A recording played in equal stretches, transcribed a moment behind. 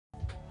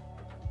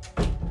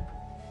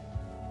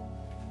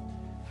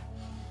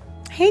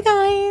Hey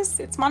guys,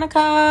 it's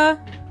Monica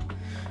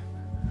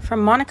from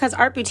Monica's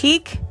Art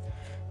Boutique.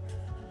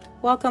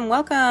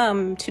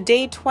 Welcome to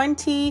day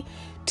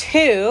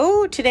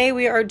 22. Today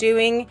we are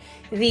doing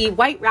the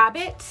White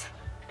Rabbit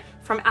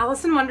from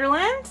Alice in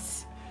Wonderland.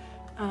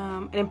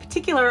 And in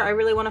particular, I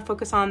really want to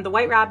focus on the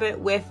White Rabbit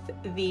with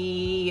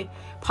the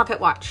pocket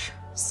watch.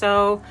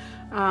 So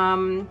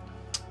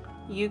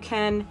you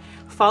can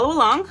follow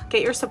along,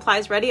 get your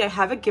supplies ready. I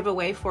have a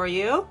giveaway for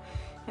you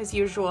as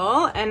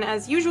usual. And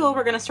as usual,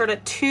 we're going to start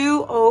at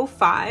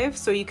 2:05.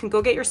 So you can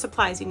go get your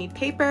supplies. You need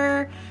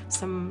paper,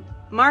 some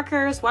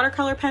markers,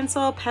 watercolor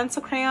pencil,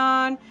 pencil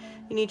crayon.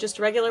 You need just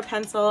a regular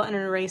pencil and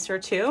an eraser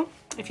too.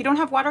 If you don't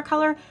have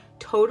watercolor,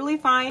 totally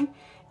fine.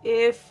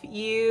 If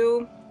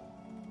you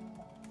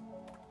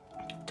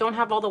don't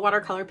have all the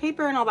watercolor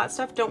paper and all that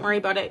stuff, don't worry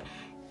about it.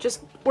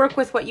 Just work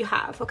with what you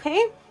have,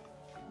 okay?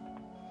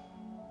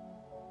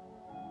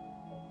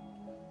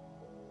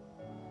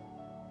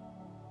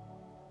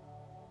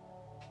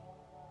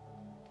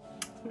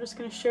 I'm just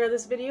going to share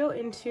this video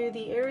into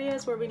the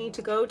areas where we need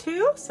to go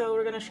to. So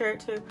we're going to share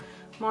it to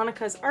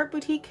Monica's Art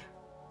Boutique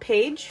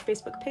page,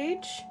 Facebook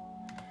page,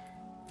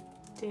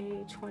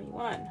 day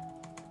 21.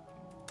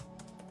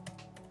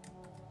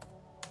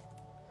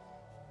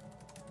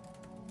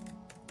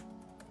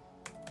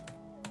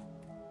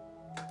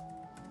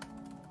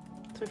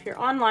 So if you're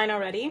online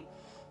already,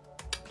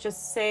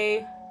 just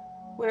say,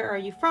 where are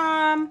you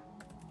from?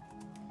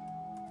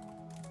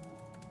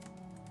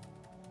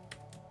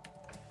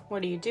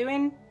 What are you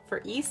doing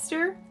for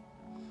Easter?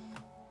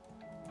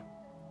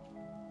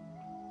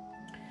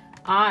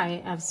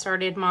 I have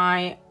started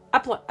my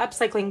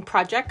upcycling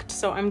project,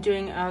 so I'm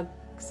doing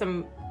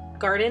some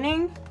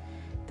gardening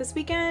this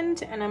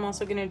weekend, and I'm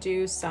also going to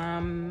do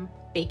some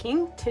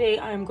baking. Today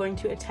I'm going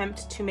to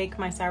attempt to make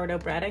my sourdough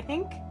bread, I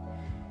think.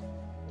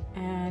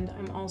 And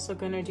I'm also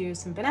going to do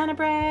some banana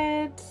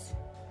bread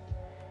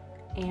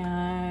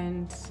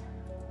and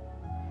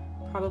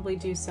probably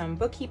do some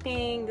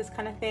bookkeeping, this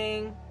kind of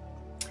thing.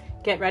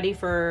 Get ready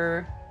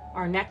for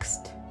our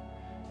next,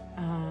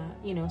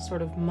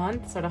 sort of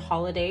month, sort of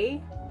holiday,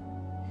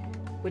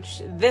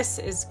 which this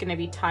is going to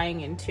be tying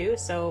into.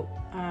 So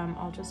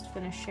I'll just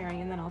finish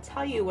sharing and then I'll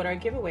tell you what our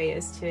giveaway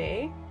is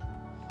today.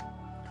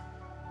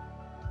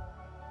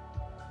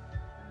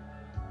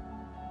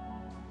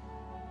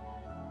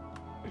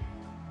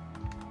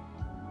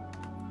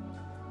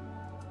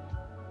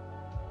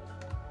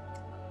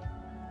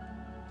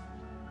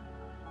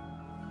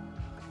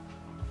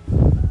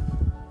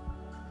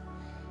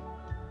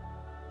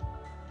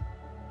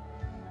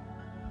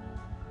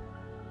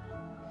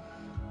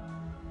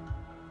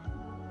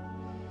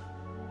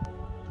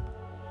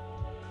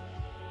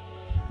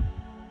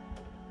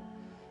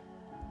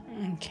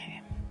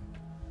 Okay.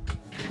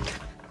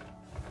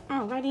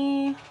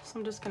 Alrighty, so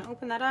I'm just gonna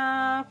open that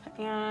up,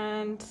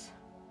 and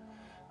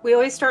we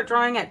always start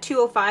drawing at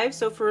 2:05.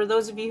 So for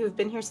those of you who've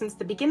been here since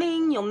the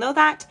beginning, you'll know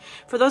that.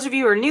 For those of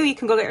you who are new, you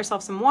can go get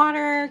yourself some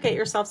water, get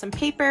yourself some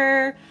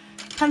paper,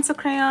 pencil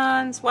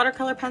crayons,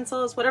 watercolor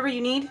pencils, whatever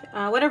you need,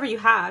 whatever you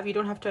have. You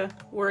don't have to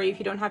worry if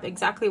you don't have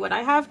exactly what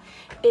I have.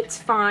 It's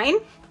fine.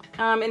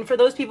 And for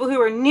those people who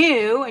are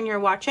new and you're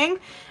watching,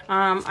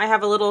 I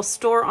have a little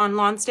store on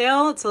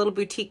Lonsdale. It's a little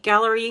boutique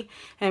gallery,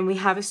 and we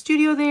have a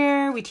studio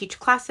there. We teach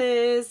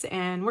classes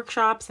and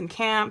workshops and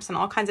camps and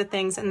all kinds of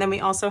things. And then we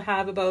also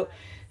have about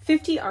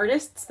 50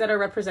 artists that are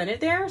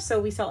represented there.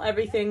 So we sell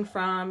everything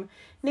from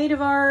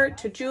native art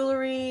to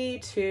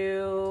jewelry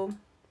to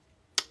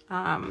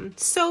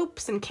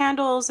soaps and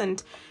candles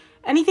and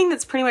anything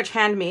that's pretty much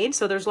handmade.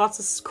 So there's lots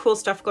of cool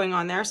stuff going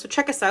on there. So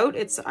check us out.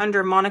 It's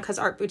under Monica's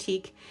Art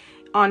Boutique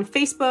on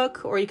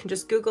Facebook, or you can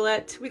just Google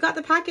it. We got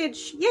the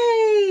package.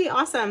 Yay!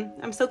 Awesome.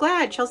 I'm so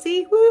glad,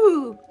 Chelsea.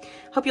 Woo!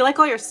 Hope you like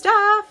all your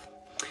stuff.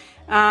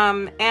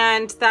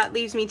 And that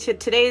leaves me to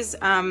today's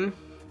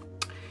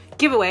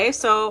giveaway.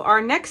 So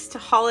our next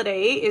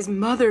holiday is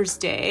Mother's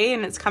Day,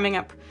 and it's coming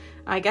up,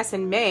 I guess,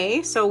 in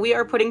May. So we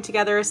are putting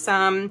together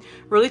some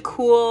really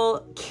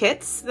cool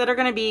kits that are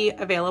going to be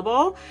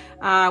available.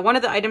 One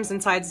of the items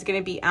inside is going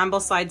to be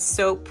Ambleside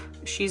soap.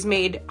 She's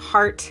made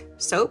heart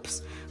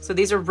soaps. So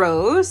these are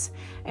rose,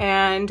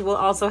 and we'll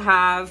also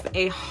have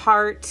a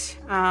heart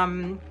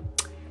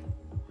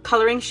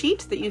coloring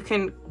sheet that you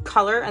can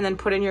color and then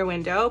put in your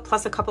window,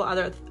 plus a couple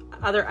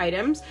other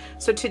items.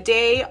 So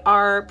today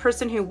our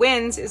person who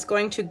wins is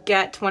going to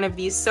get one of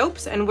these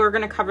soaps, and we're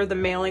going to cover the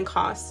mailing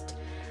cost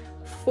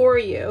for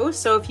you.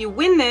 So if you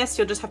win this,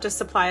 you'll just have to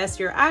supply us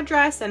your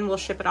address and we'll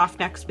ship it off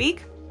next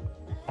week.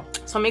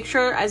 So make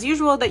sure, as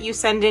usual, that you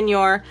send in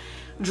your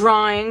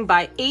drawing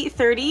by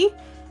 8:30.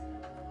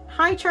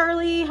 Hi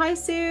Charlie, hi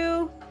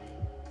Sue,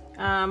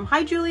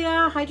 hi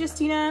Julia, hi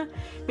Justina.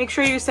 Make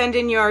sure you send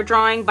in your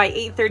drawing by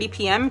 8:30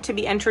 p.m. to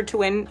be entered to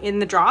win in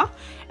the draw.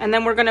 And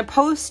then we're going to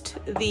post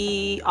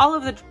all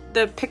of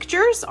the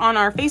pictures on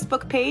our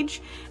Facebook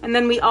page. And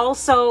then we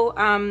also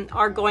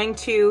are going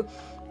to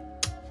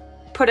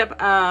put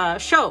up a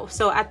show.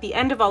 So at the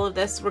end of all of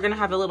this, we're gonna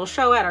have a little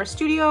show at our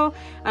studio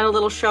and a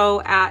little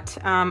show at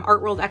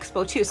Art World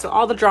Expo too. So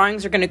all the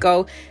drawings are gonna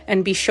go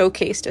and be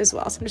showcased as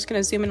well. So I'm just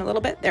gonna zoom in a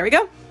little bit. There we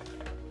go.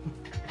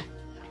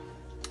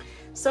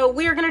 So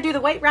we are gonna do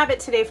the White Rabbit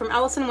today from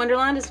Alice in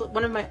Wonderland. It's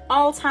one of my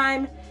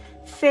all-time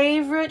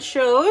favorite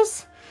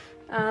shows.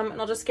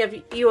 And I'll just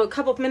give you a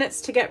couple of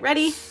minutes to get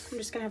ready. I'm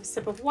just gonna have a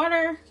sip of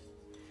water.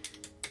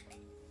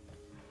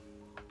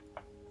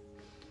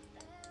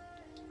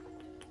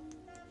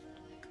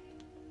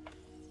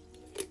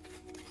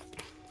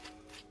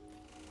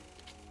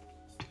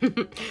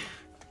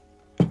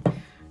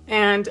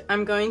 And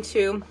I'm going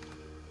to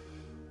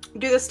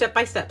do this step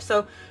by step.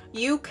 So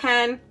you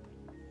can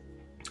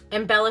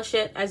embellish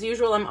it as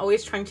usual. I'm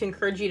always trying to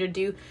encourage you to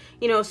do,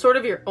 you know, sort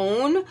of your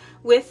own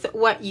with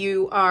what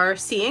you are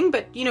seeing,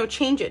 but you know,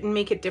 change it and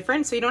make it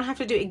different. So you don't have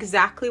to do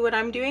exactly what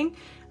I'm doing.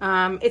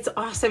 It's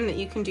awesome that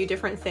you can do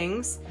different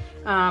things,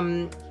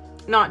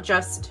 not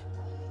just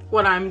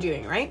what I'm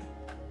doing, right?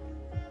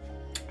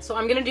 So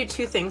I'm gonna do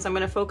two things. I'm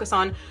gonna focus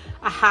on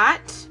a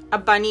hat, a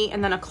bunny,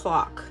 and then a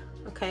clock,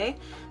 okay?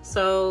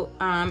 So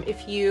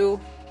if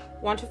you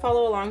want to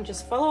follow along,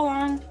 just follow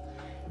along.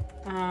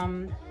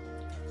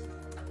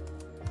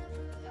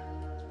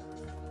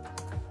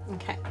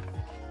 Okay,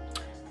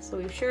 so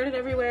we've shared it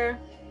everywhere.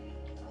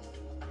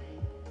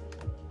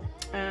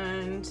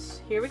 And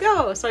here we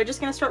go. So I'm just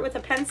gonna start with a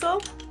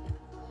pencil.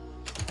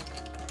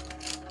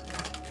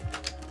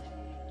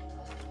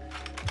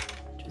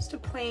 Just a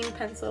plain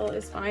pencil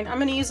is fine. I'm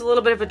gonna use a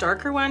little bit of a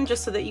darker one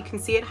just so that you can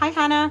see it. Hi,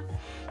 Hannah.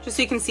 Just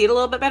so you can see it a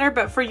little bit better.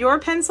 But for your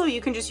pencil,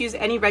 you can just use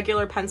any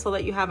regular pencil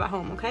that you have at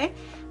home, okay?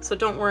 So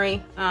don't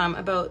worry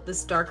about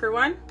this darker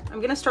one. I'm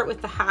gonna start with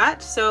the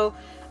hat. So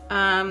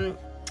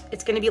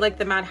it's gonna be like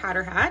the Mad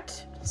Hatter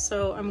hat.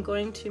 So I'm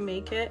going to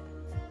make it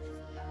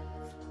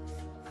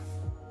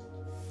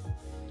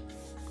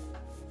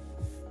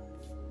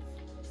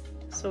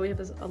so we have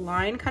a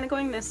line kind of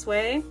going this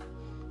way,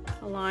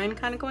 a line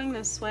kind of going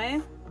this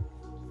way,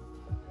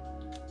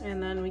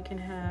 and then we can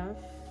have,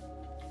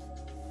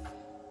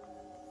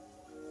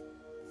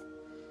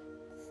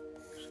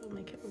 actually we'll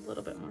make it a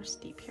little bit more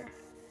steep here.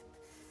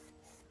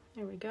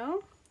 There we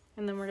go.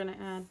 And then we're gonna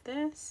add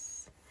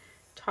this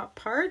top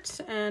part,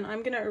 and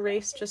I'm gonna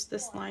erase just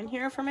this line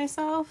here for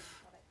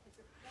myself.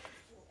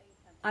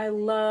 I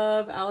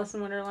love Alice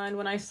in Wonderland.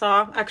 When I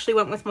actually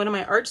went with one of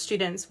my art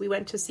students, we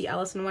went to see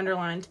Alice in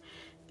Wonderland,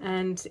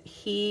 and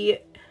he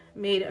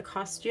made a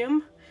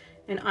costume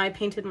and I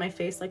painted my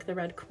face like the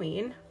Red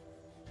Queen,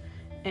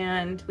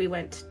 and we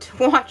went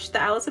to watch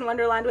the Alice in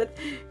Wonderland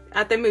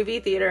at the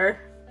movie theater.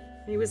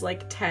 He was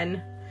like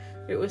 10.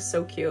 It was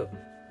so cute.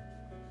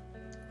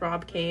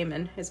 Rob came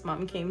and his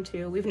mom came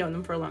too. We've known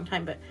them for a long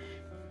time, but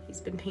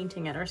he's been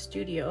painting at our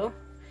studio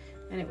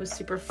and it was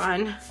super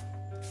fun.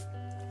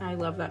 I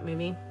love that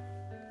movie.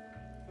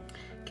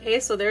 Okay,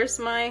 so there's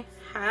my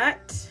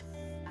hat.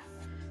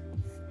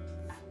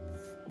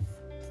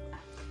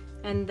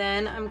 And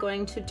then I'm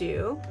going to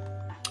do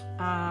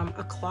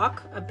a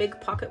clock, a big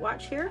pocket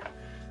watch here.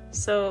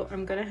 So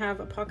I'm gonna have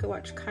a pocket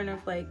watch kind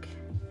of like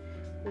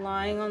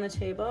lying on the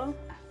table.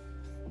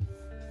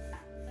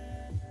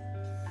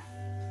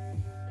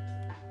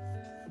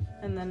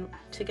 And then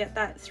to get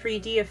that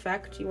 3D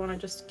effect, you want to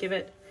just give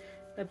it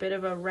a bit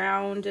of a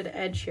rounded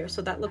edge here.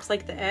 So that looks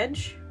like the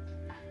edge.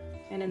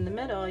 And in the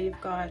middle, you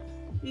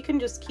can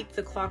just keep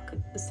the clock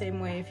the same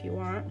way if you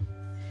want.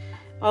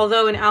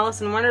 Although in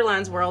Alice in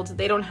Wonderland's world,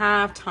 they don't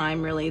have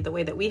time really the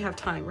way that we have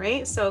time,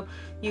 right? So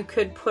you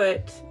could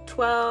put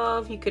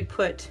 12, you could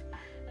put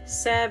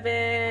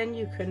 7,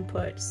 you can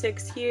put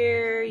 6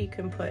 here, you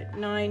can put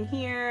 9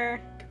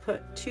 here, you can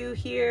put 2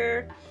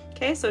 here.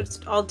 Okay, so it's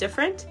all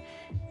different.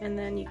 And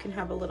then you can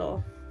have a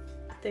little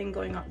thing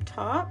going up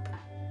top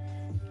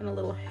and a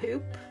little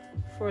hoop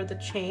for the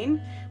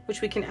chain, which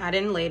we can add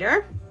in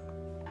later.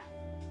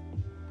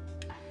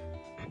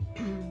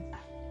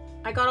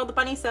 I got all the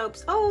bunny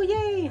soaps. Oh,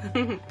 yay!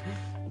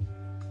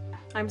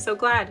 I'm so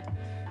glad.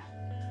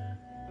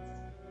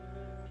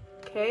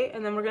 Okay,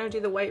 and then we're gonna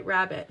do the White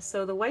Rabbit.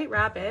 So the White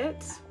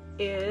Rabbit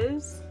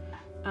is,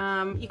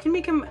 you can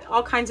make him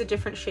all kinds of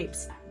different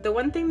shapes. The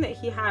one thing that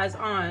he has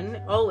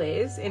on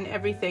always in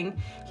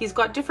everything, he's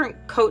got different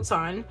coats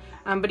on,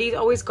 but he's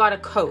always got a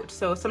coat.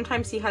 So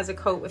sometimes he has a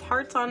coat with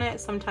hearts on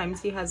it.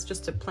 Sometimes he has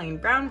just a plain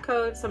brown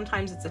coat.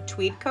 Sometimes it's a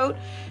tweed coat,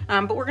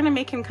 but we're gonna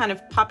make him kind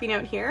of popping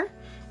out here.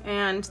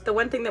 And the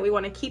one thing that we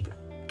want to keep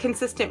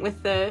consistent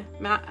with the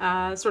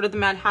sort of the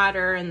Mad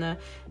Hatter and the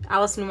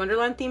Alice in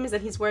Wonderland theme is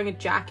that he's wearing a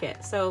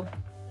jacket. So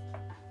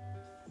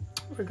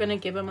we're gonna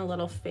give him a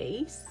little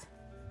face.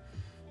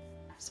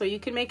 So you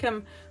can make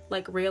him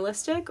like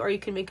realistic, or you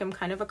can make him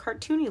kind of a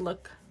cartoony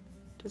look.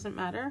 Doesn't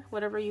matter,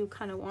 whatever you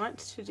kind of want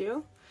to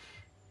do.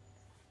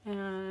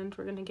 And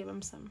we're gonna give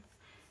him some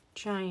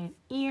giant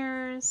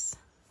ears.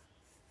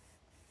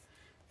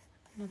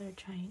 Another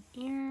giant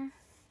ear.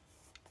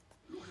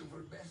 Looking for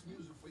the best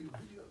music for your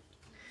videos.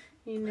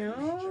 You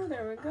know,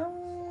 there we go.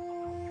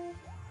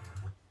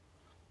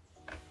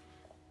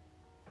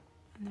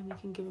 And then we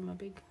can give him a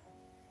big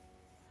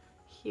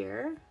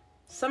here.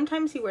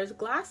 Sometimes he wears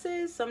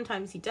glasses,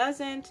 sometimes he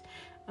doesn't.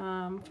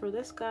 For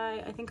this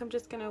guy, I think I'm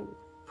just gonna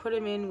put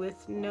him in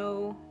with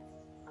nothing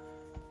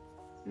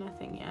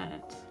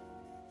yet.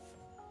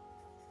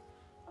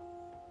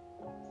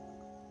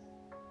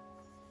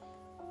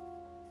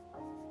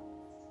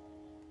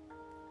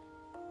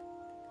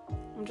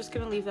 I'm just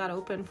gonna leave that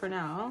open for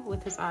now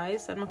with his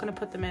eyes. I'm not gonna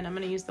put them in. I'm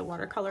gonna use the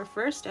watercolor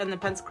first and the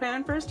pencil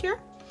crayon first here.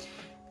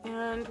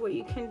 And what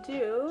you can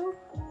do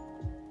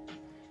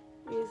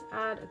is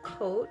add a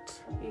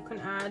coat. You can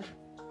add,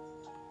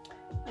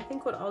 I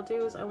think what I'll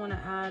do is I want to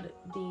add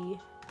the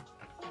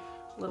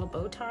little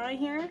bow tie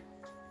here.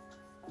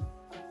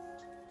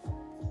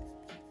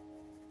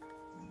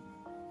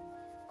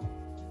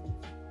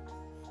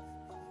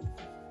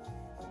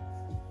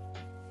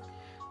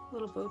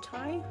 Little bow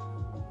tie.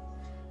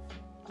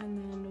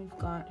 And then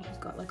he's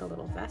got like a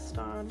little vest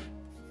on.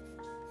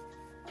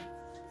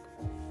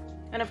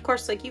 And of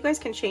course, like, you guys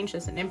can change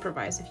this and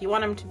improvise. If you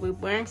want him to be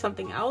wearing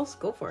something else,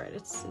 go for it.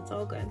 It's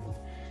all good.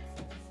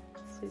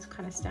 So he's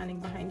kind of standing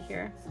behind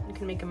here. You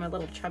can make him a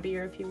little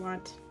chubbier if you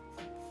want.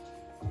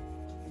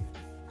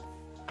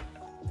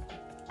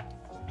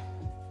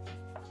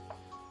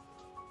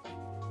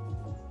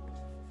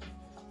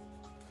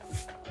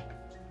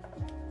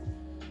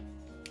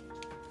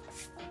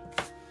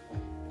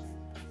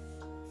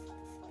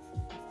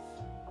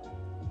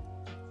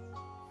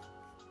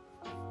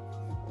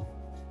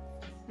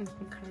 And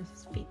kind of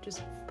his feet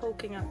just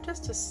poking out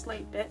just a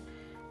slight bit,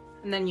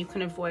 and then you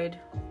can avoid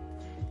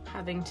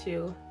having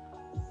to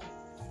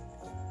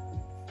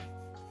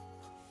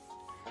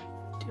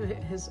do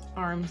his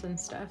arms and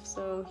stuff.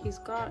 So he's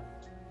got,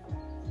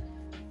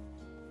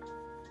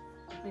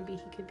 maybe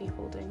he could be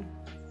holding,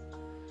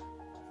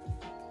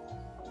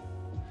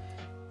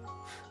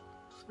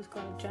 so he's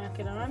got a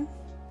jacket on.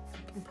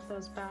 I can put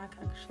those back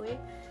actually.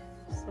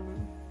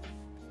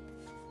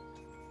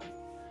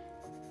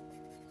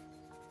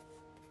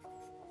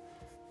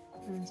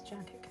 And this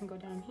jacket can go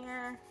down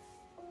here.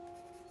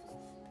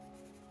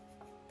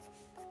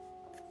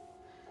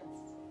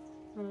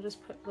 And I'll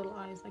just put little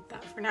eyes like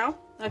that for now.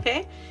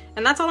 Okay,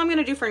 and that's all I'm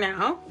gonna do for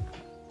now.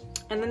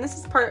 And then this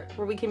is the part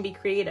where we can be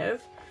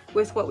creative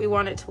with what we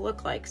want it to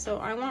look like. So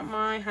I want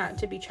my hat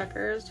to be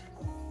checkers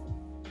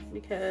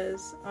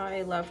because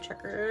I love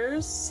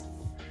checkers.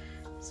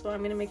 So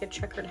I'm gonna make a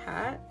checkered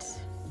hat.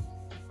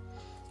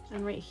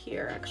 And right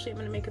here, actually, I'm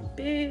gonna make a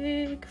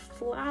big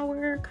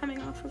flower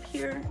coming off of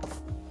here.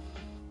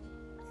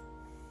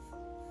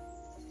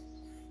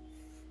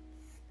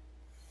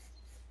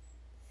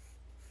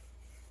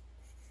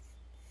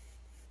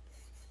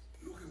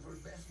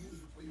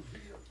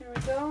 There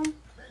we go. Maybe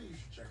you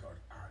should check out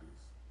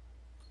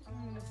artists. I'm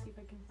gonna see if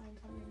I can find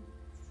something.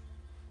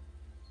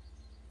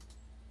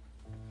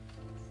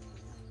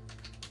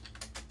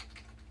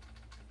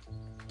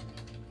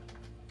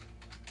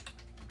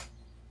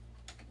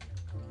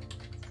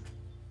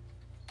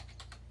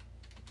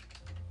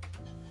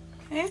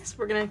 Okay, so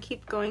we're gonna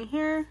keep going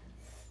here.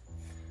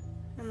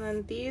 And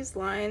then these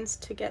lines,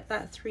 to get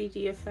that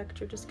 3D effect,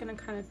 you're just gonna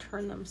kind of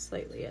turn them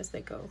slightly as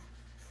they go.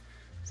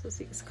 So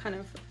see, it's kind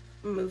of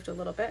moved a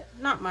little bit,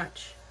 not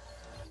much.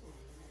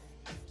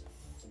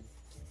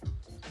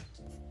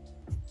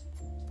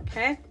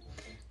 Okay,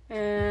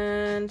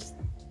 and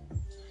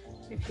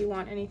if you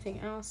want anything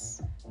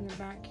else in the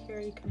back here,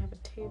 you can have a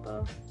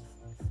table.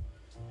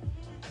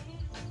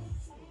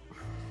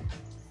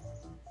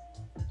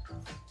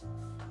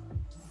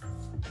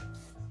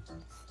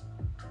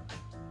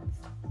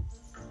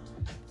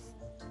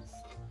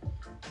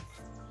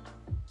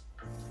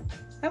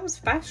 That was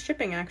fast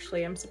shipping,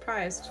 actually. I'm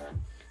surprised.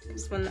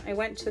 Because when I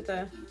went to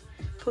the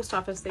post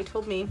office, they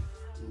told me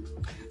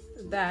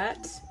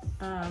that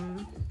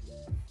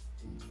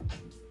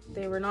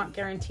they were not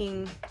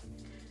guaranteeing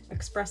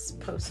express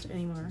post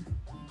anymore.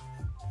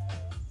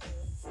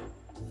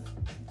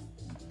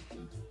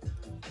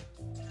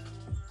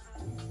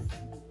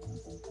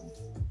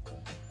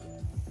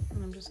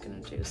 And I'm just gonna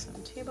do some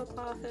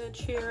tableclothage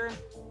here.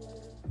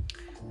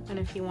 And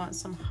if you want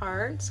some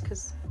hearts,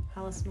 because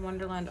Alice in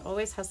Wonderland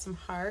always has some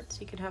hearts,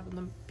 you could have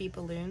them be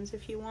balloons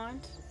if you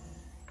want,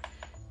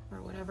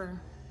 or whatever,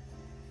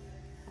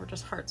 or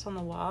just hearts on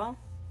the wall.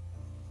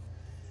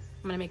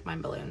 I'm gonna make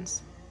mine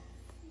balloons.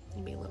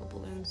 Maybe little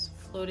balloons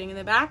floating in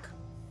the back.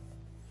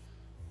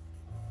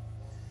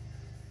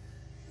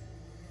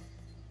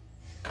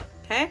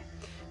 Okay,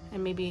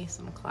 and maybe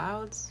some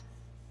clouds.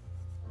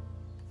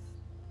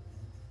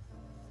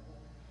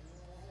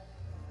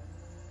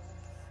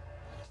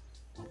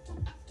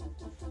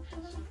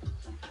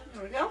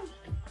 There we go.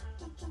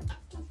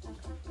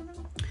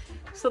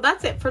 So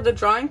that's it for the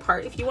drawing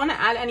part. If you want to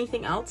add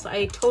anything else,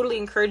 I totally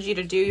encourage you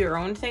to do your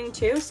own thing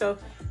too. So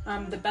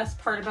the best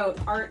part about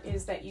art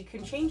is that you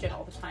can change it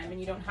all the time and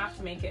you don't have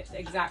to make it the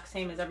exact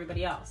same as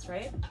everybody else,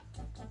 right?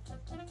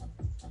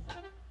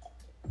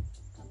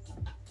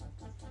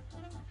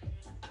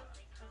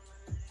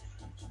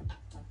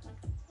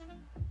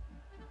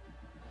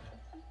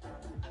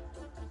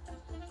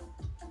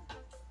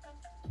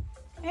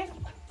 Okay.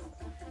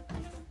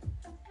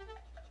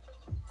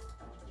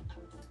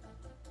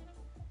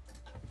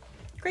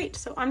 Great,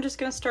 so I'm just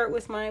gonna start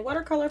with my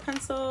watercolor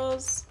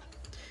pencils.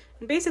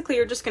 And basically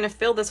you're just gonna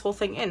fill this whole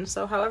thing in.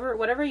 So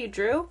whatever you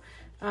drew,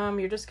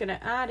 you're just gonna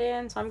add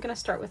in. So I'm gonna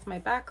start with my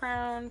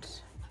background,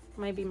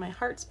 maybe my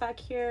hearts back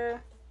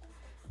here.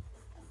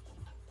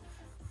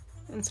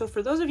 And so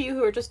for those of you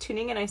who are just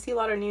tuning in, I see a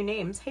lot of new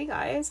names. Hey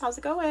guys, how's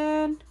it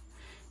going?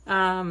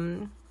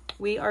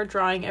 We are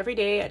drawing every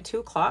day at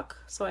 2 o'clock.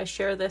 So I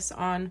share this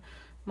on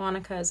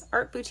Monika's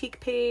Art Boutique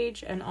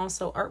page and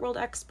also Art World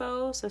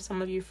Expo. So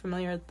some of you are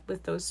familiar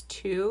with those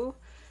two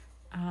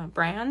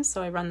brands.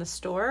 So I run the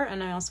store,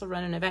 and I also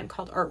run an event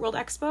called Art World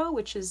Expo,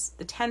 which is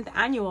the 10th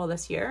annual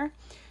this year.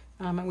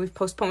 And we've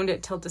postponed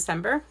it till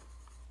December,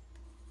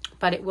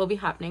 but it will be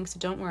happening, so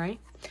don't worry.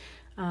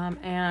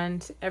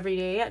 And every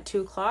day at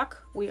 2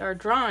 o'clock we are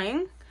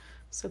drawing.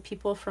 So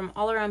people from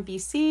all around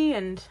BC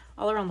and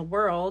all around the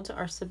world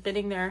are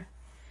submitting their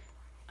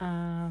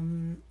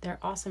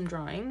awesome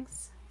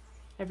drawings.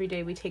 Every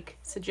day we take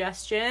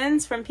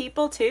suggestions from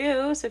people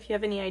too. So if you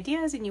have any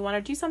ideas and you want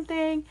to do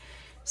something,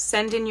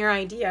 send in your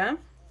idea.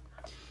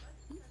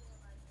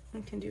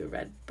 You can do a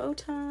red bow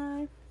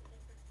tie.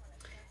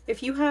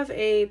 If you have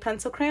a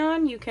pencil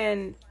crayon, you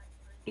can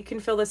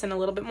fill this in a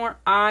little bit more.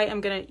 I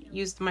am going to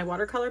use my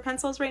watercolor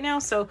pencils right now,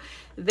 so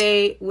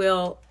they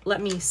will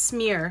let me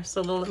smear,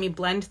 so they'll let me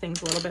blend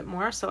things a little bit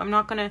more. So I'm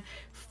not going to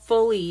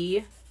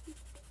fully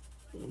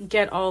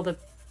get all the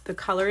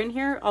color in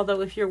here,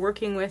 although if you're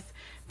working with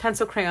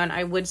pencil crayon,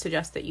 I would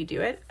suggest that you do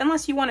it,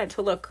 unless you want it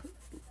to look,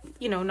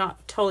 you know,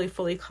 not totally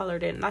fully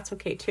colored in. That's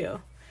okay too.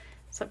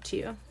 It's up to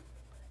you.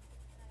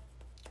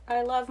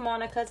 I love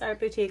Monika's Art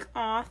Boutique.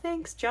 Aw,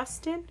 thanks,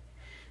 Justin.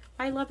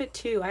 I love it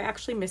too. I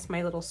actually miss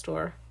my little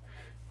store.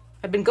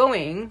 I've been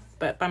going,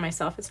 but by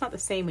myself. It's not the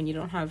same when you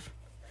don't have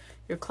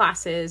your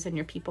classes and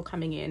your people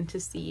coming in to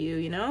see you,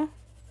 you know?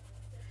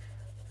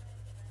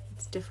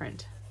 It's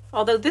different.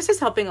 Although this is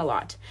helping a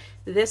lot.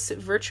 This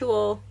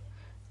virtual,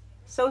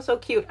 so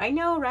cute. I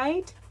know,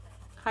 right?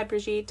 Hi,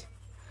 Brigitte.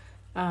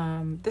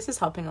 This is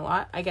helping a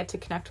lot. I get to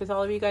connect with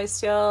all of you guys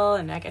still,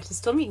 and I get to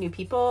still meet new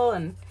people,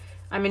 and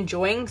I'm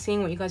enjoying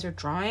seeing what you guys are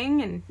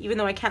drawing. And even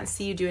though I can't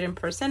see you do it in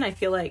person, I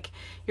feel like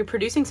you're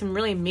producing some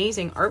really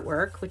amazing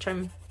artwork, which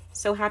I'm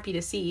so happy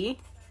to see.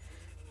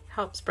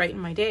 Helps brighten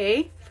my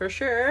day for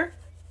sure.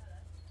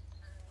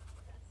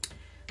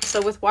 So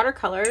with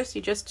watercolors,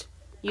 you just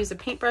use a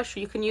paintbrush,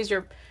 or you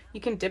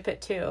can dip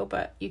it too,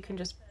 but you can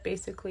just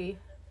basically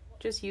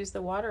just use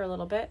the water a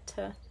little bit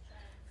to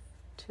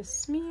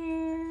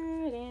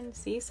smear it in.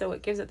 See, so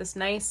it gives it this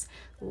nice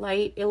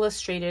light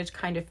illustrated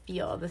kind of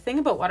feel. The thing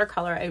about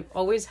watercolor, it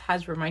always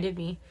has reminded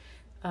me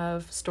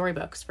of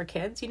storybooks for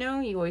kids. You know,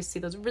 you always see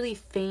those really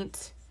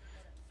faint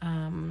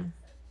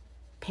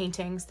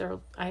paintings.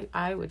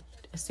 I would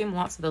assume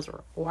lots of those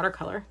were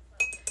watercolor,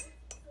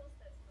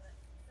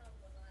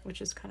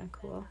 which is kind of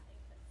cool.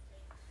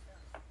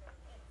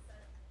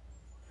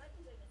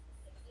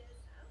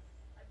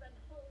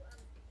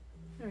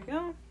 There we go.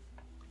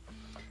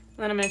 And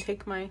then I'm going to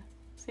take my,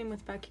 same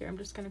with back here, I'm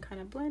just going to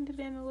kind of blend it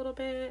in a little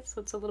bit so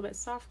it's a little bit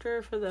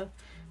softer for the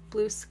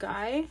blue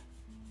sky.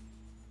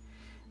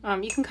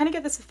 You can kind of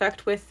get this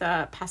effect with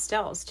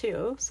pastels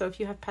too. So if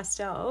you have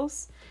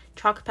pastels,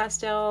 chalk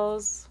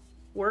pastels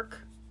work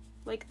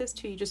like this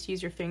too. You just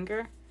use your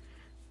finger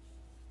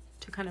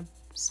to kind of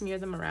smear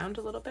them around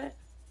a little bit.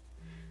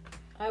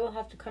 I will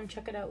have to come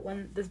check it out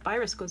when this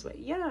virus goes away.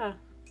 Yeah.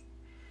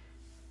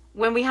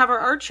 When we have our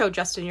art show,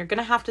 Justin, you're going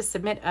to have to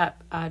submit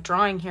a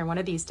drawing here one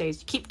of these days.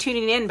 You keep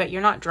tuning in, but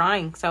you're not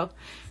drawing. So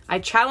I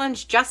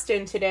challenged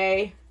Justin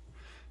today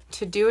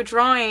to do a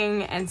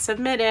drawing and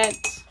submit it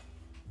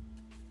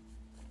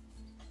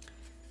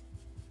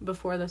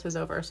before this is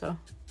over. So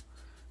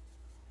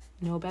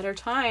no better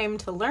time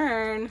to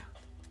learn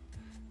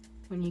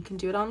when you can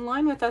do it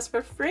online with us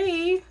for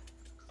free,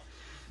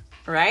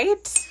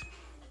 right?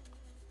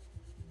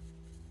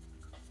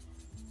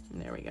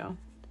 There we go.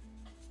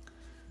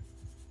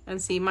 And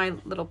see, my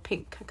little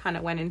pink kind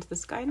of went into the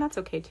sky, and that's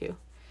okay too.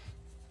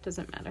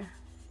 Doesn't matter.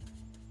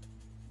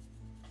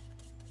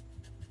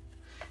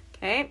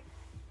 Okay,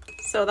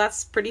 so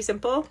that's pretty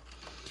simple.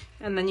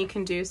 And then you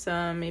can do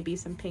maybe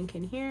some pink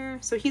in here.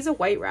 So he's a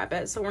white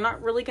rabbit, so we're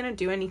not really gonna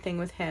do anything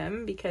with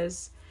him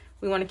because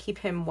we want to keep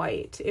him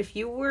white. If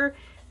you were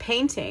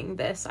painting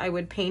this, I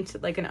would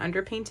paint like an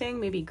underpainting,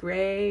 maybe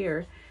gray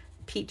or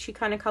peachy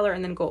kind of color,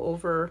 and then go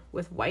over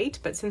with white.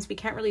 But since we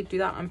can't really do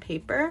that on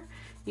paper,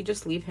 you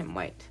just leave him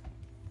white.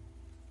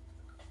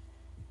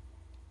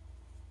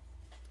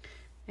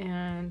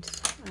 And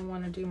I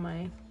want to do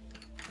my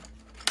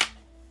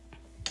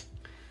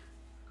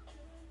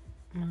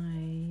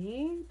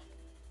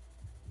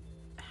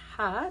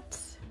hat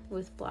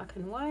with black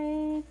and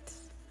white.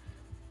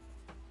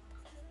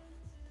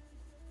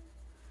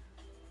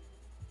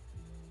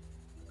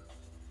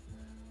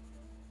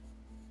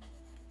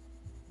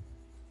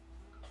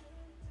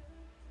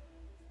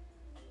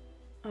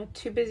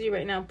 Too busy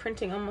right now,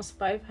 printing almost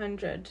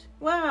 500.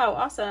 Wow,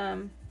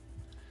 awesome.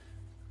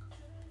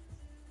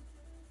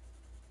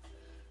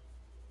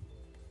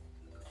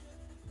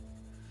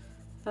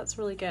 That's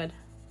really good.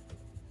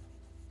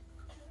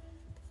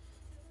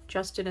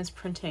 Justin is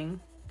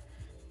printing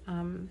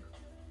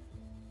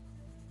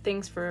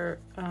things for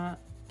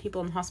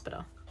people in the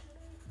hospital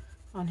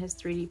on his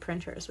 3D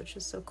printers, which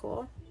is so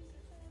cool.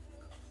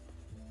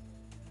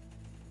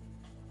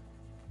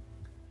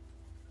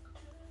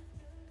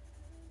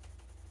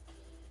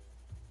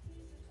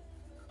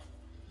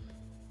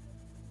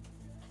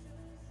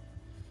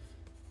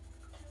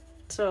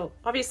 So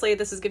obviously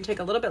this is going to take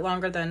a little bit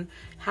longer than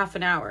half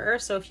an hour.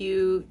 So if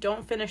you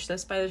don't finish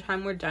this by the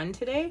time we're done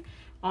today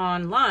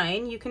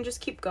online, you can just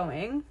keep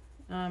going.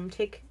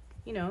 Take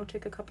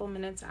a couple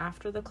minutes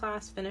after the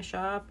class, finish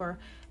up or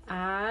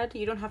add.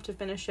 You don't have to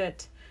finish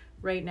it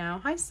right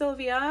now. Hi,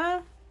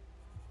 Sylvia.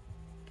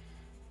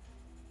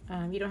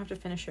 You don't have to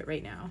finish it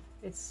right now.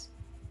 It's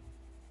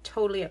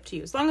totally up to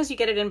you. As long as you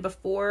get it in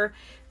before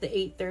the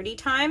 8:30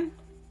 time,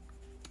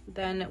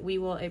 then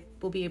we'll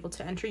be able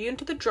to enter you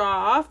into the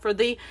draw for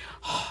the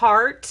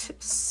Heart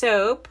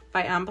Soap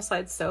by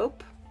Ambleside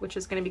Soap, which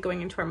is going to be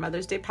going into our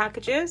Mother's Day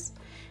packages.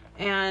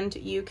 And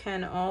you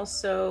can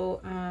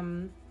also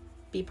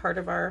be part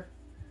of our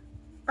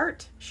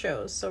art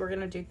shows. So we're going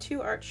to do 2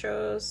 art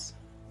shows,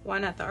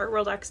 one at the Art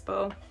World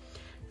Expo,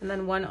 and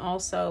then one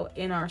also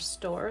in our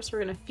store. So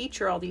we're going to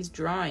feature all these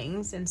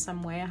drawings in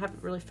some way. I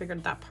haven't really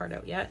figured that part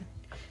out yet.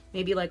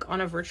 Maybe like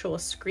on a virtual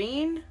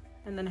screen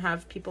and then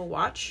have people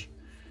watch.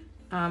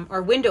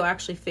 Our window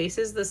actually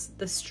faces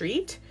the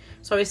street.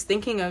 So I was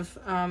thinking of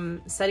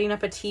setting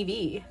up a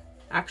TV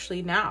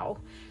actually now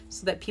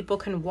so that people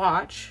can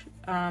watch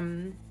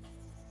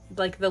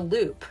like the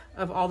loop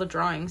of all the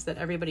drawings that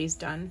everybody's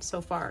done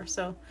so far.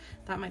 So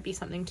that might be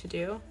something to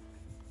do.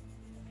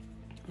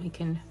 We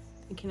can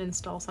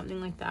install something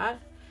like that.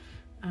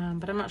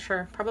 But I'm not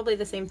sure. Probably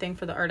the same thing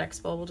for the Art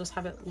Expo. We'll just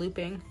have it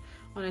looping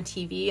on a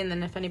TV, and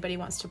then if anybody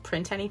wants to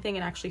print anything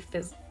and actually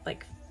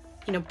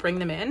bring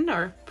them in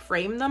or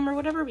frame them or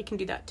whatever, we can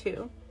do that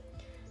too.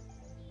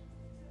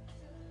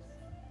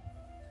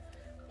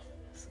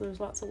 So there's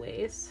lots of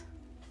ways.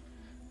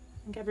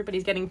 I think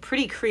everybody's getting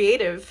pretty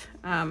creative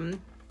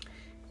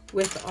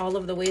with all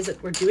of the ways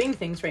that we're doing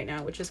things right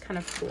now, which is kind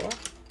of cool.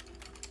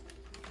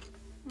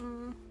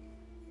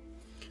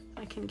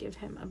 I can give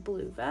him a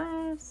blue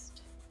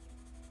vest.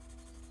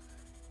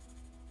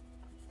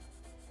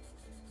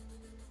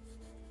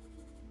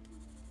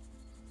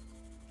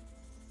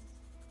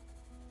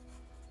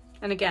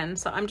 And again,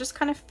 so I'm just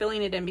kind of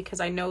filling it in because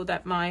I know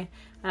that and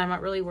I'm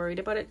not really worried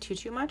about it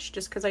too much,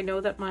 just because I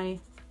know that my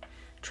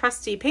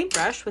trusty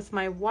paintbrush with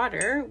my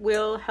water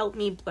will help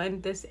me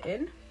blend this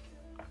in.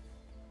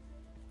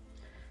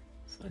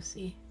 So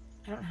see,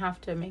 I don't have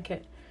to make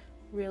it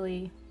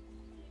really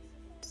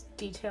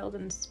detailed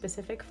and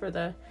specific for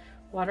the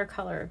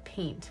watercolor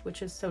paint,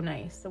 which is so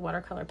nice. The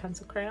watercolor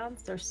pencil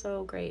crayons, they're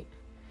so great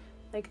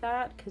like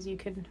that because you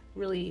can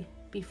really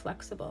be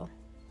flexible.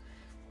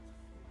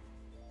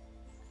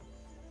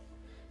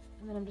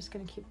 And then I'm just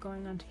going to keep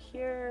going onto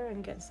here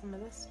and get some of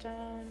this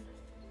done.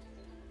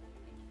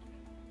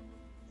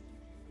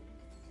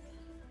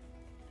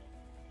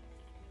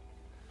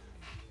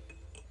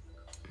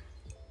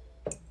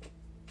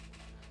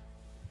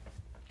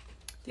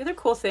 The other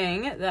cool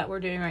thing that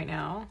we're doing right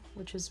now,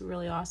 which is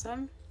really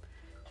awesome,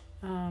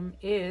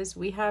 is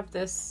we have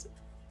this,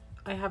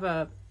 I have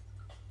a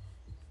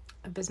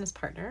business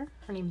partner.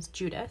 Her name's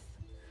Judith.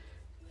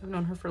 I've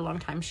known her for a long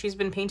time. She's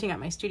been painting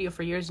at my studio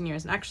for years and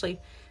years. And actually,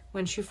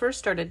 when she first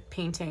started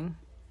painting,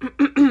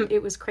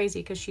 it was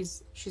crazy because she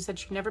said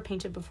she never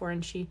painted before,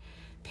 and she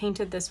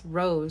painted this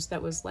rose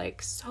that was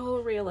like so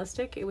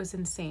realistic. It was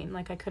insane.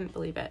 Like I couldn't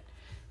believe it.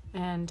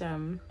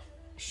 And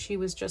she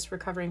was just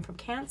recovering from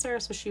cancer,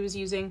 so she was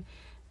using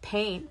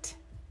paint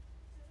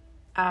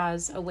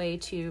as a way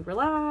to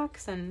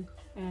relax and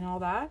all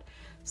that.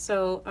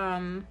 So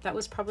that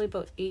was probably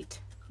about 8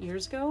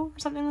 years ago or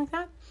something like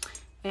that.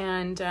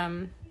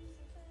 And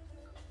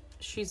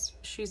she's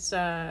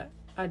a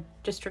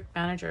district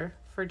manager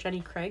for Jenny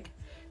Craig,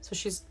 so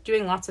she's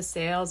doing lots of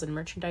sales and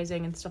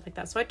merchandising and stuff like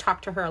that. So I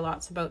talked to her a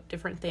lot about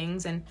different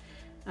things, and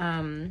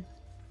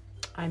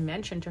I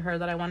mentioned to her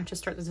that I wanted to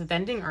start this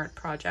vending art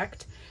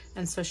project,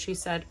 and so she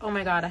said, oh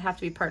my god, I have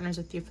to be partners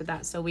with you for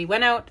that. So we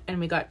went out and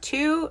we got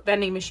 2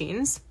 vending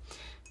machines,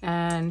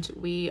 and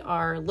we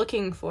are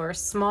looking for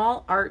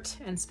small art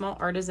and small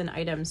artisan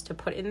items to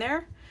put in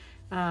there.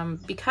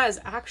 Because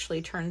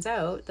actually turns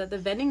out that the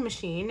vending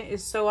machine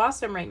is so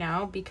awesome right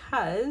now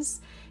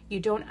because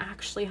you don't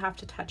actually have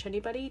to touch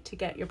anybody to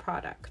get your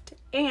product,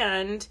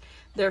 and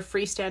they're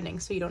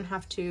freestanding, so you don't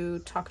have to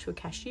talk to a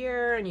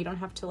cashier and you don't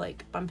have to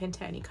like bump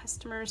into any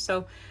customers.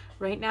 So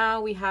right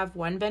now we have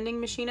 1 vending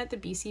machine at the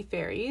BC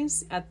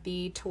Ferries at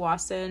the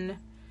Tawasin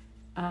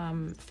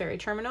ferry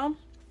terminal,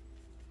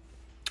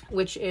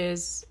 which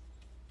is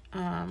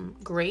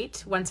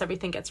great once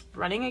everything gets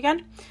running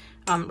again.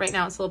 Right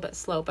now it's a little bit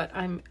slow, but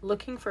I'm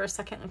looking for a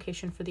second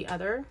location for the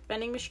other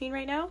vending machine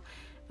right now.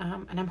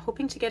 And I'm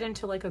hoping to get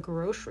into like a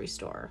grocery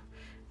store,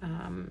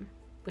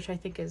 which I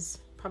think is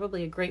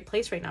probably a great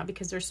place right now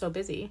because they're so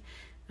busy.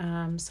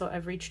 So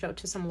I've reached out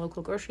to some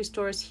local grocery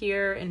stores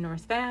here in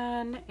North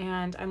Van,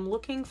 and I'm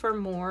looking for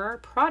more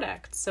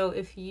products. So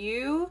if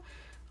you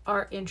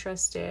are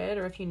interested,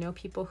 or if you know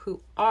people who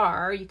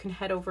are, you can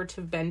head over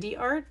to Vendy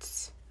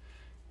Arts.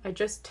 I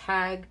just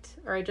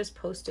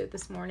posted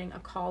this morning a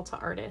call to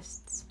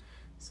artists.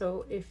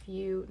 So if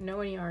you know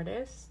any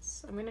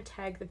artists, I'm going to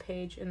tag the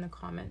page in the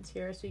comments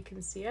here so you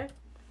can see it.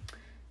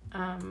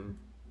 There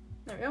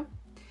we go.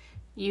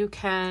 You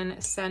can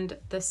send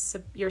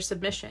your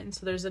submission.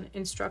 So there's an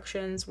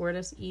instructions word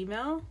us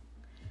email.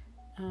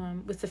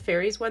 With the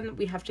fairies one,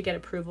 we have to get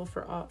approval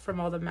from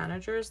all the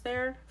managers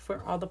there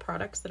for all the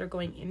products that are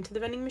going into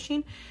the vending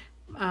machine.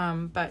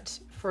 But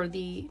for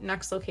the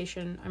next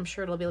location, I'm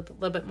sure it'll be a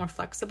little bit more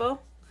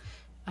flexible,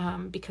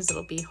 because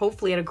it'll be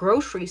hopefully at a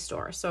grocery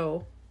store.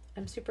 So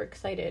I'm super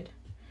excited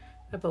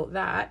about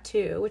that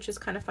too, which is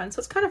kind of fun. So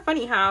it's kind of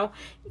funny how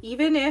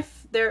even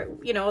if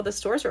the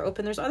stores are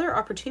open, there's other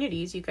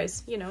opportunities, you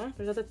guys,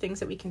 there's other things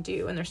that we can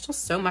do, and there's still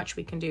so much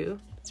we can do.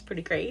 It's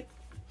pretty great.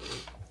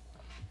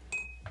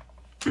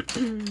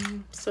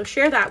 So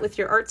share that with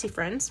your artsy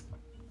friends,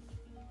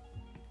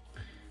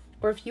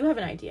 or if you have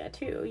an idea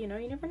too, you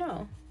never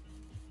know.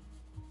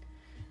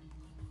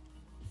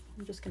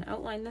 I'm just going to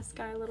outline this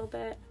guy a little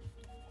bit.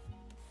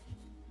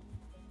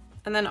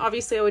 And then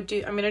obviously I'm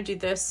going to do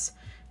this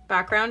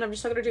background. I'm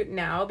just not going to do it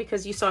now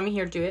because you saw me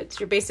here do it. So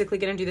you're basically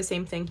going to do the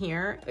same thing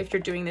here if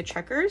you're doing the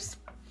checkers.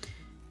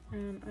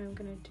 I'm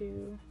going to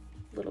do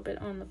a little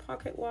bit on the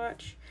pocket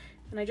watch.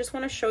 And I just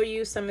want to show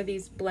you some of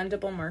these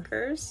blendable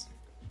markers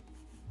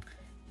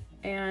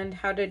and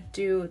how to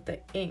do the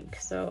ink.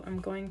 So I'm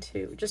going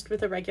to, just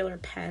with a regular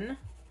pen.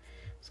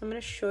 So I'm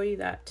going to show you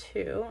that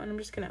too. And I'm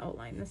just going to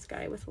outline this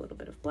guy with a little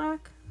bit of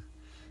black.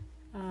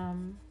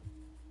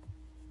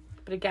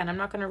 But again, I'm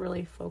not going to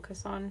really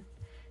focus on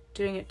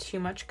doing it too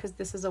much because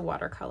this is a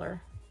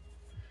watercolor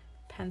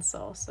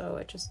pencil. So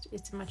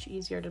it's much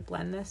easier to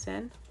blend this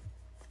in.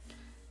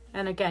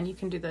 And again, you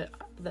can do the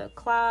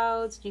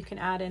clouds. You can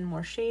add in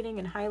more shading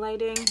and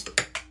highlighting.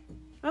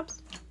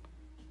 Oops.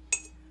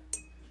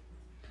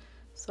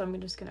 So I'm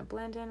just going to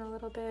blend in a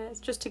little bit. It's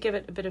just to give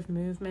it a bit of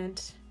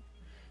movement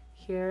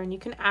here. And you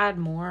can add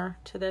more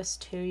to this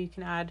too. You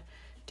can add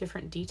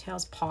different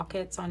details,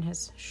 pockets on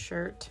his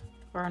shirt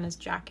or on his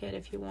jacket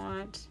if you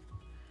want.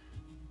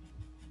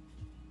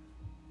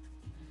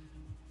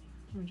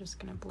 I'm just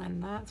going to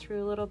blend that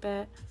through a little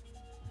bit.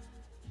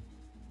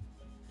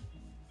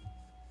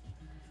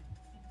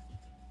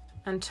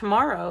 And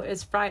tomorrow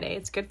is Friday.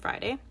 It's Good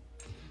Friday.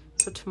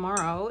 So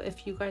tomorrow,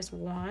 if you guys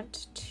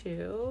want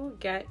to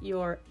get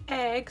your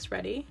eggs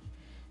ready,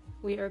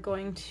 we are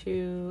going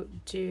to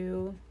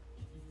do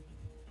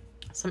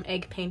some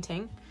egg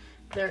painting.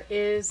 There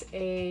is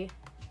a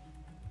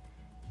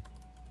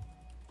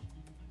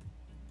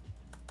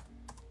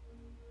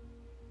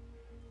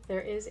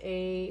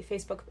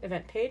Facebook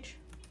event page,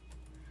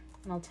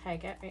 and I'll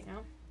tag it right now.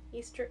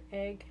 Easter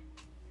egg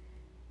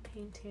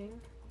painting.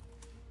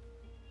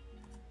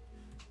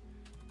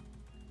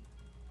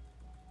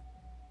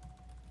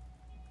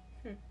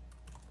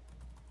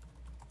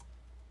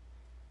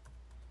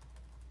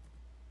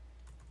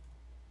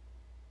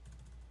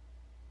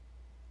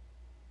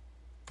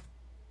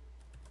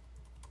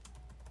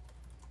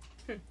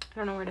 I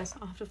don't know where it is.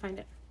 I'll have to find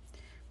it,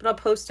 but I'll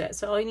post it.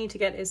 So all you need to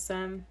get is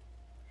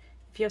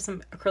if you have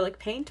some acrylic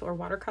paint or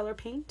watercolor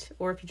paint,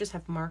 or if you just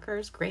have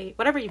markers, great.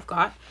 Whatever you've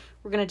got,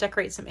 we're going to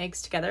decorate some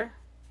eggs together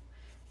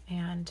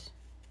and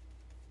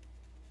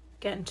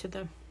get into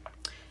the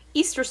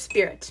Easter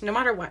spirit, no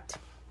matter what.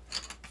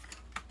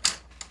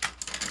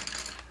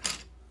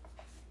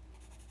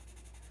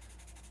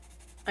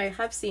 I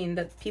have seen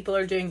that people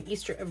are doing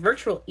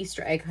virtual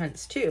Easter egg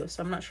hunts too,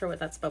 so I'm not sure what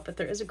that's about, but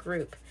there is a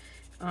group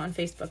on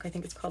Facebook. I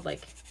think it's called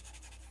like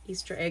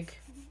Easter egg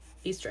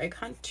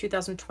hunt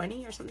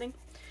 2020 or something.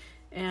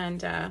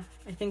 And I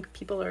think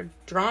people are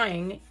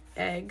drawing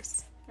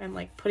eggs and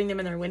like putting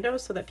them in their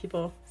windows so that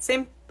people,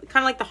 same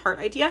kind of like the heart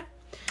idea,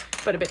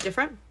 but a bit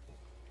different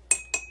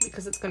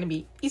because it's going to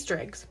be Easter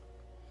eggs.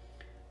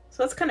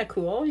 So that's kind of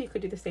cool. You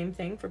could do the same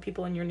thing for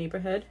people in your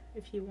neighborhood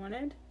if you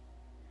wanted.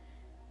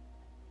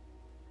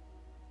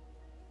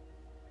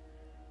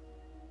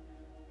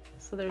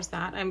 So there's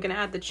that. I'm going to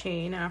add the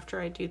chain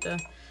after I do the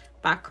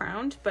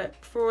background, but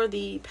for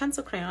the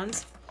pencil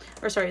crayons,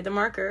 or sorry, the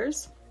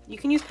markers, you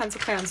can use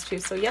pencil crayons too.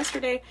 So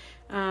yesterday,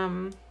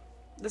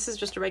 this is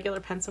just a regular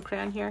pencil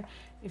crayon here.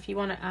 If you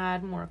want to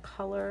add more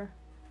color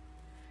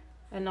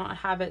and not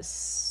have it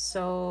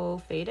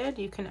so faded,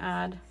 you can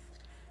add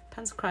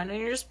pencil crayon, and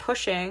you're just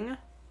pushing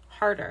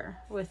harder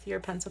with your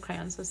pencil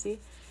crayon. So see,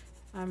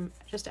 I'm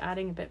just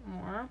adding a bit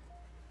more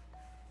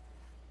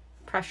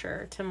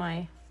pressure to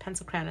my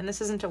pencil crayon, and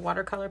this isn't a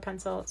watercolor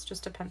pencil, it's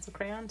just a pencil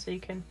crayon, so you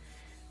can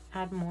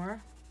add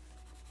more.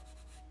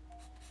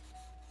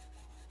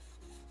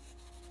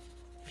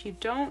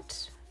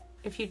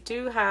 If you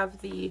do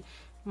have the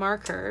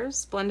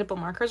markers, blendable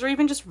markers, or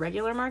even just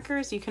regular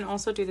markers, you can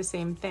also do the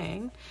same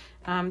thing.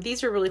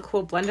 These are really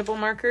cool blendable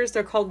markers.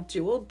 They're called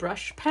dual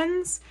brush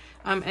pens,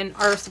 and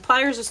our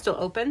suppliers are still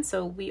open,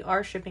 so we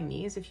are shipping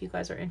these if you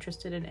guys are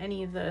interested in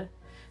any of the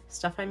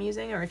stuff I'm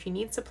using, or if you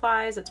need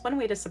supplies. It's one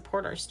way to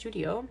support our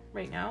studio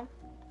right now.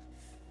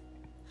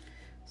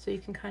 So you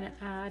can kind of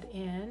add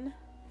in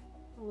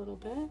a little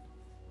bit.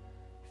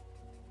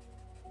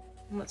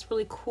 And what's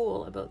really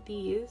cool about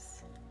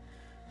these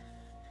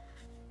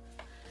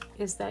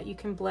is that you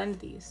can blend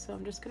these. So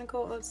I'm just going to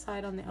go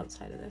outside on the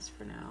outside of this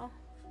for now.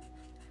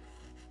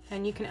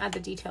 And you can add the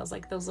details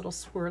like those little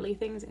swirly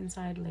things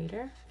inside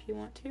later if you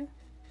want to.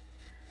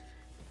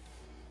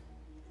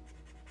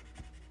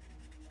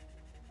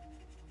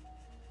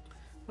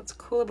 What's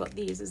cool about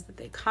these is that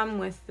they come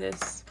with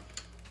this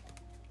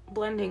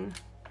blending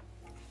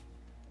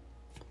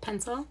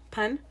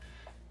pen,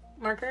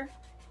 marker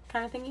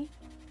kind of thingy,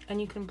 and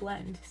you can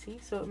blend, see?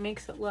 So it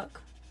makes it look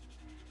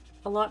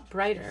a lot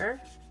brighter,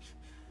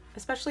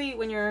 especially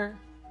when you're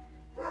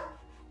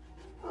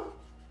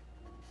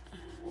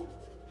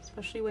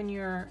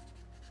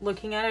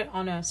looking at it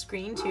on a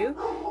screen too.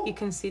 You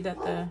can see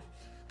that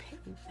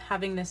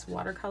having this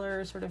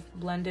watercolor sort of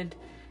blended,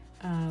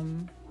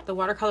 the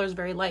watercolor is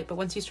very light, but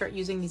once you start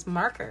using these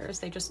markers,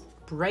 they just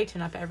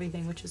brighten up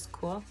everything, which is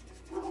cool.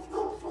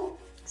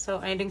 So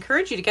I'd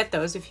encourage you to get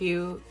those if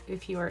you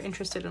are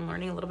interested in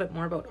learning a little bit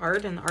more about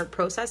art and the art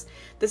process.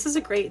 This is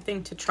a great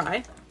thing to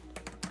try.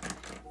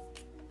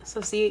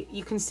 So see,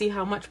 you can see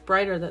how much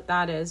brighter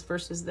that is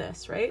versus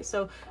this, right?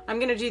 So I'm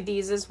gonna do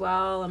these as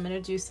well. I'm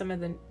gonna do some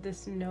of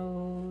this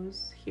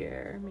nose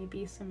here,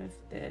 maybe some of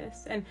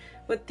this. And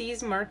what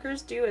these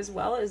markers do as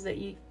well is that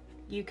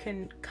you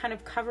can kind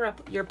of cover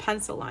up your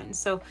pencil lines.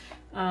 So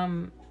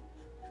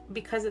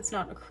because it's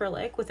not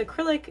acrylic, with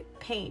acrylic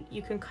paint,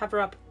 you can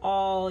cover up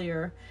all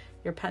your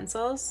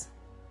pencils,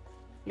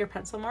 your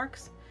pencil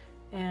marks,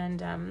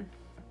 and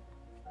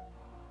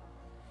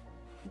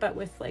but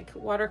with like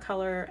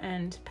watercolor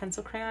and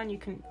pencil crayon, you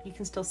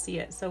can still see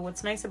it. So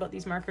what's nice about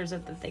these markers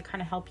is that they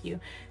kind of help you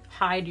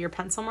hide your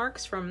pencil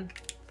marks from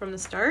the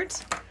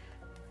start.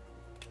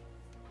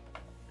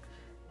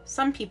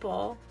 Some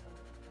people,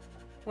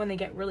 when they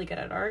get really good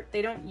at art,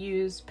 they don't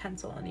use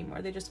pencil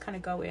anymore. They just kind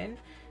of go in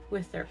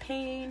with their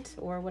paint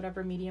or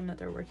whatever medium that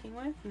they're working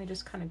with, and they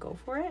just kind of go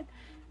for it.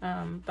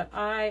 But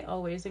I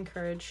always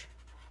encourage,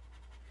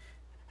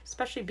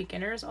 especially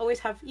beginners, always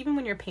have, even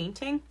when you're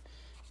painting,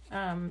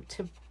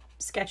 to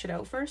sketch it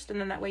out first, and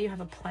then that way you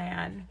have a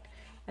plan,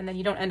 and then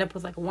you don't end up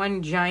with like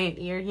one giant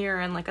ear here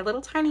and like a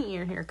little tiny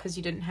ear here because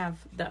you didn't have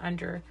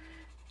the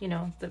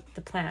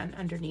the plan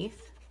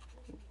underneath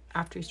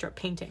after you start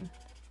painting.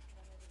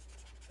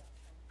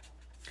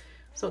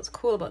 So what's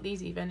cool about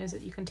these even is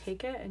that you can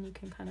take it and you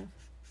can kind of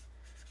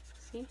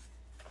see,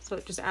 so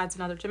it just adds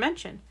another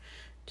dimension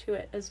to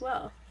it as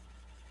well.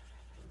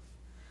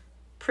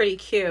 Pretty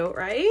cute,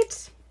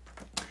 right?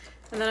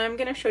 And then I'm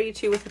going to show you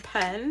too with a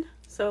pen.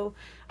 So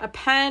a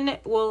pen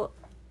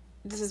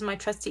this is my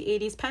trusty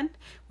 80s pen,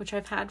 which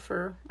I've had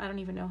for I don't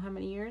even know how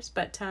many years,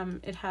 but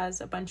it has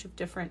a bunch of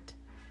different,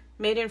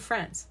 made in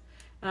France.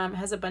 It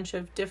has a bunch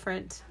of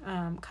different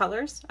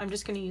colors. I'm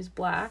just going to use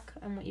black,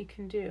 and what you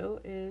can do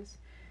is,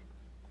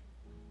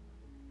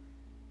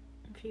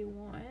 if you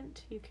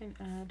want, you can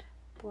add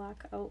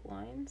black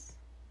outlines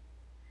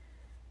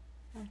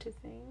onto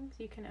things.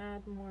 You can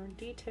add more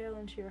detail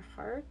into your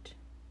heart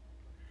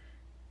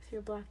with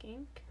your black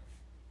ink.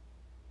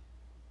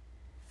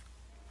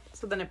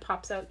 So then it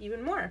pops out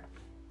even more.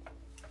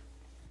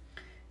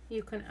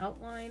 You can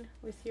outline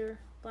with your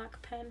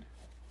black pen.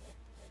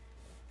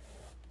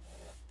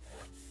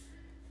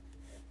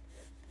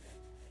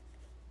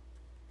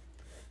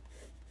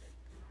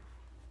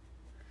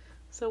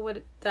 So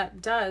what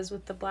that does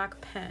with the black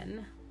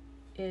pen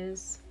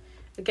is,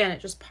 again,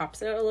 it just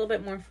pops it out a little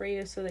bit more for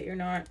you so that you're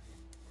not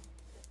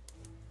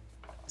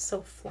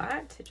so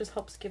flat. It just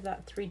helps give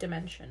that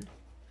three-dimensional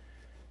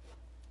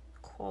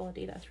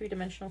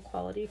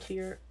quality to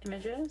your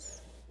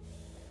images.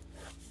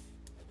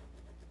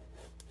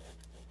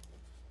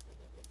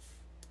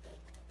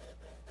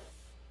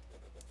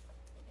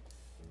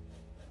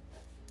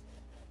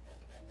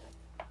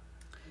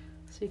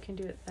 So you can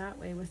do it that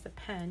way with the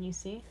pen, you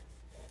see?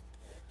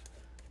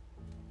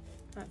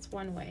 That's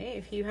one way.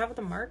 If you have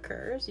the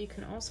markers, you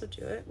can also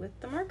do it with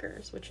the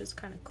markers, which is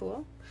kind of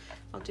cool.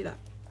 I'll do that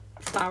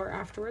flower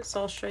afterwards,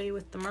 so I'll show you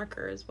with the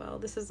marker as well.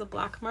 This is a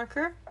black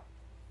marker.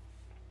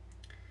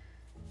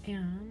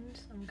 And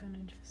I'm gonna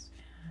just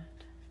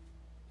add,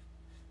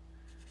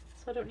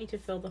 so I don't need to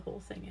fill the whole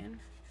thing in.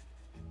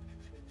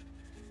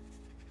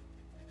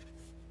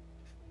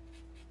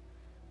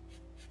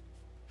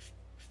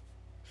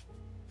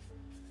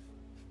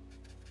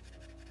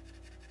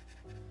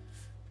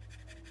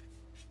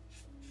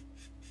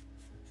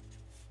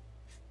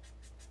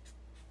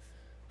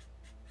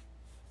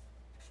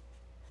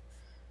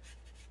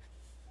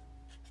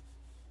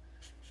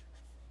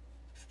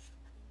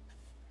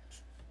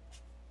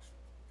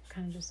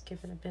 Kind of just give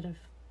it a bit of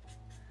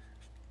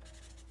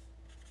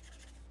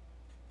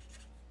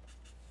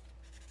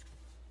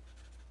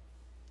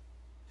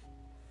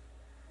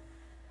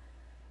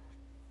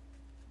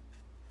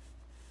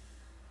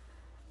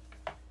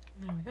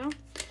There we go.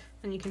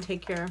 Then you can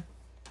take your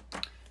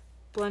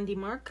blendy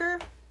marker.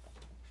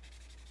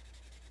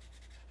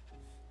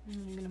 And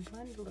I'm going to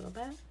blend a little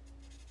bit.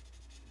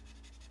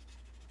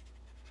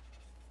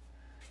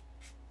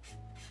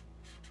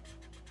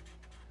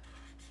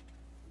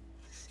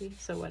 See,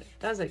 so what it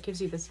does, it gives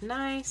you this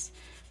nice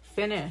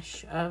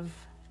finish of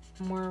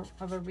more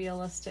of a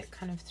realistic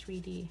kind of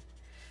 3D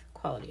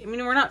quality. I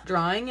mean, we're not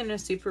drawing in a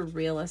super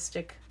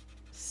realistic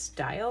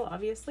style,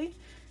 obviously,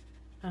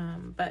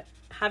 but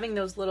having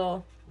those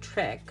little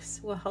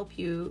tricks will help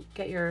you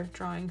get your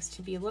drawings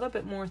to be a little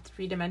bit more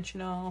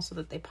three-dimensional so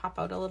that they pop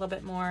out a little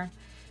bit more,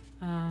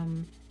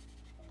 and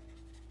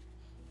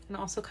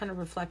also kind of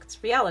reflects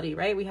reality,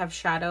 right? We have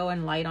shadow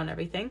and light on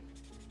everything.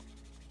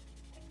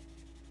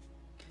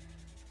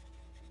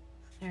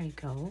 There you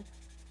go.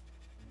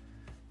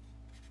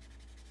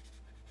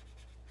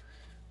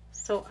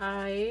 So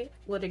I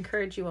would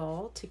encourage you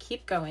all to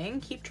keep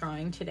going, keep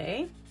drawing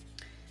today.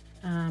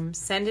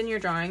 Send in your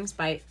drawings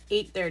by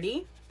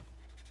 8:30.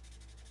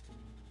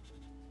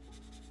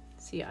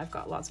 See, I've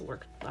got lots of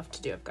work left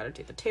to do. I've got to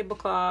do the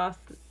tablecloth,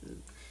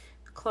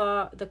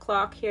 the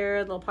clock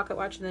here, the little pocket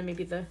watch, and then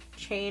maybe the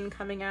chain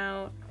coming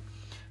out.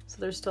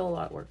 So there's still a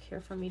lot of work here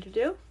for me to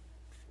do.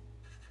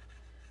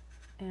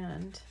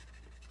 And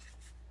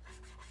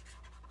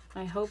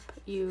I hope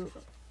you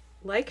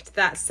liked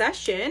that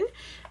session.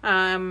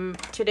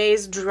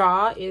 Today's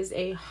draw is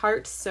a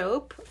heart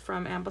soap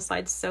from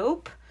Ambleside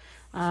Soap.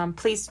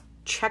 Please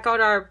check out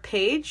our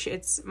page.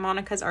 It's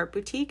Monica's Art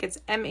Boutique. It's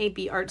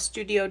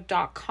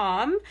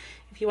mabartstudio.com.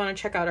 If you want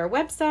to check out our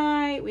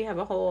website, we have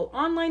a whole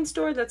online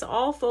store that's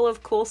all full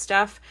of cool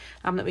stuff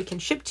that we can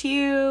ship to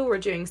you. We're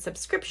doing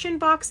subscription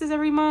boxes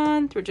every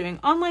month. We're doing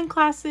online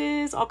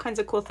classes, all kinds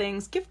of cool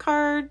things, gift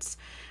cards,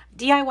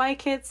 DIY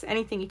kits,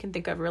 anything you can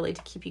think of really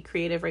to keep you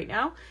creative right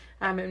now.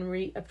 And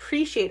we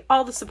appreciate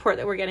all the support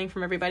that we're getting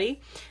from everybody.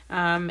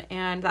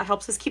 And that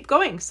helps us keep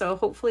going. So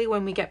hopefully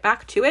when we get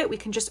back to it, we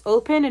can just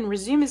open and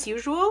resume as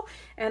usual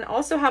and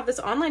also have this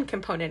online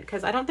component,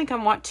 because I don't think I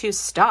want to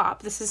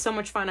stop. This is so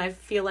much fun. I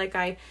feel like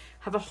I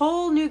have a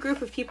whole new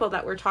group of people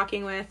that we're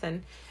talking with,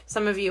 and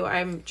some of you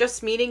I'm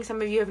just meeting,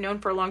 some of you have known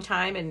for a long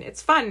time, and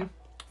it's fun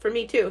for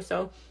me too.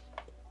 So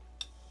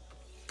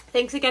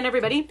thanks again,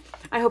 everybody.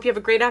 I hope you have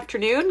a great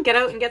afternoon. Get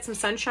out and get some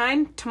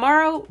sunshine.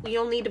 Tomorrow,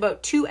 you'll need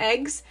about 2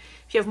 eggs.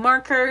 If you have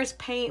markers,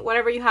 paint,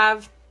 whatever you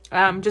have,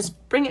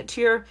 just bring it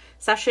to your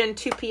session,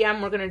 2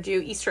 p.m. We're going to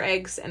do Easter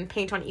eggs and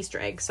paint on Easter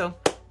eggs. So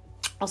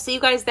I'll see you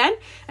guys then.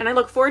 And I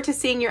look forward to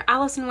seeing your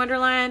Alice in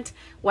Wonderland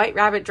White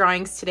Rabbit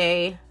drawings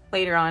today,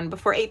 later on,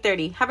 before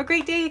 8:30. Have a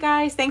great day,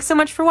 guys. Thanks so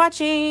much for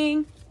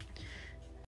watching.